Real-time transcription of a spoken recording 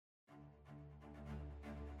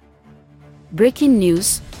Breaking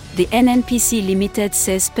news, the NNPC Limited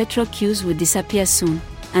says petrol queues will disappear soon,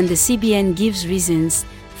 and the CBN gives reasons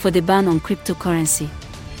for the ban on cryptocurrency.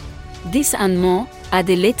 This and more are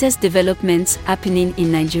the latest developments happening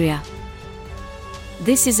in Nigeria.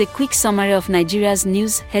 This is a quick summary of Nigeria's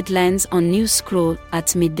news headlines on Newscroll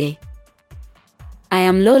at midday. I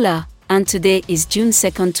am Lola, and today is June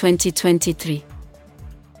 2, 2023.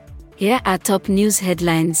 Here are top news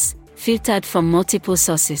headlines, filtered from multiple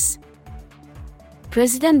sources.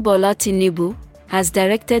 President Bola Tinubu has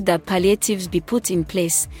directed that palliatives be put in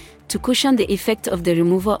place to cushion the effect of the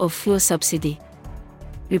removal of fuel subsidy.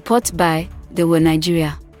 Report by The World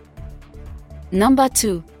Nigeria. Number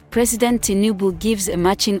 2. President Tinubu gives a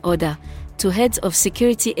marching order to heads of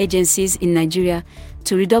security agencies in Nigeria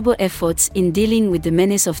to redouble efforts in dealing with the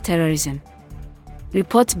menace of terrorism.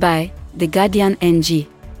 Report by Vanguard NG.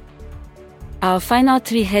 Our final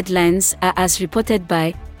 3 headlines are as reported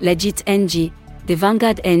by Legit NG, the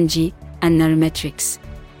Vanguard NG, and Nairametrics.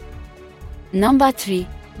 Number 3.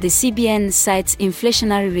 The CBN cites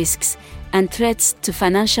inflationary risks and threats to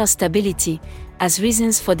financial stability as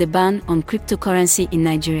reasons for the ban on cryptocurrency in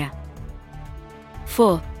Nigeria.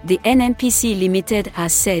 4. The NNPC Limited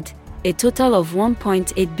has said a total of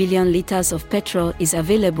 1.8 billion litres of petrol is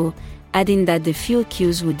available, adding that the fuel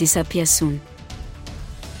queues will disappear soon.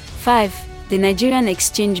 5. The Nigerian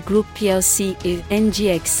Exchange Group Plc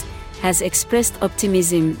 (NGX) has expressed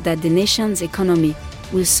optimism that the nation's economy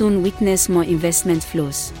will soon witness more investment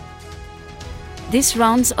flows. This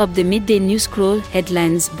rounds up the Midday Newscroll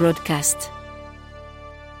headlines broadcast.